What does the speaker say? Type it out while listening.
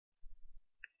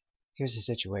Here's the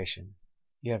situation.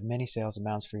 You have many sales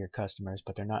amounts for your customers,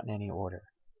 but they're not in any order.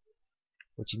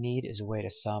 What you need is a way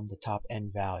to sum the top n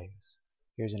values.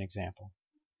 Here's an example.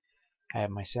 I have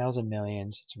my sales in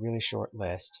millions. It's a really short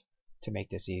list to make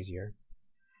this easier,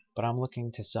 but I'm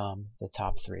looking to sum the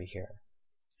top 3 here.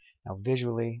 Now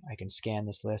visually I can scan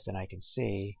this list and I can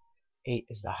see 8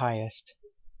 is the highest,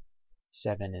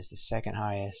 7 is the second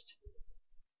highest,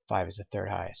 5 is the third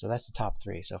highest. So that's the top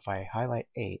 3. So if I highlight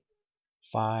 8,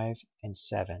 5, and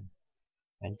 7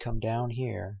 and come down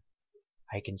here,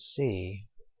 I can see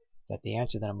that the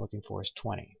answer that I'm looking for is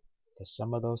 20. The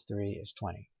sum of those 3 is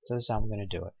 20. So this is how I'm going to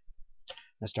do it.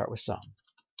 I'm going to start with sum.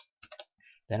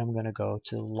 Then I'm going to go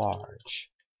to large.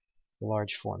 The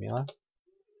large formula.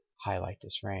 Highlight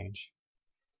this range.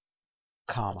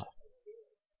 Comma.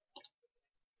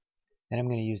 Then I'm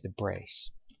going to use the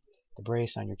brace. The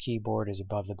brace on your keyboard is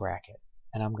above the bracket.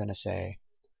 And I'm going to say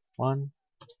 1,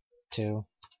 2,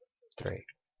 3.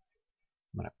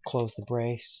 I'm going to close the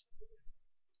brace.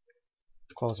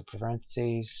 Close the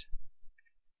parentheses.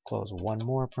 Close one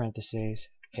more parentheses.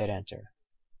 Hit enter.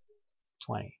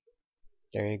 20.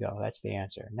 There you go. That's the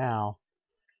answer. Now,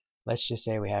 let's just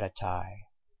say we had a tie.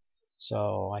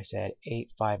 So I said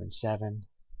 8, 5, and 7.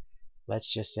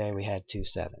 Let's just say we had 2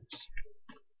 7s.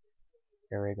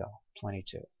 Here we go.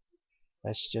 22.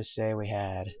 Let's just say we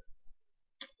had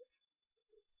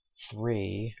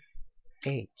 3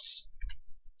 8s.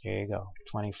 Here you go.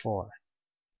 24.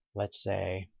 Let's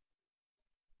say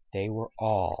they were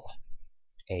all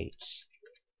 8s.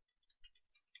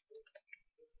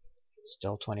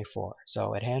 Still 24.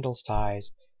 So it handles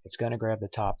ties. It's going to grab the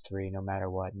top 3 no matter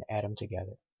what and add them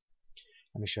together.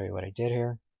 Let me show you what I did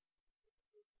here.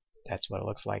 That's what it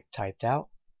looks like typed out.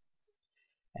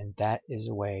 And that is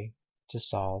a way to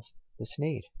solve this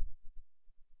need.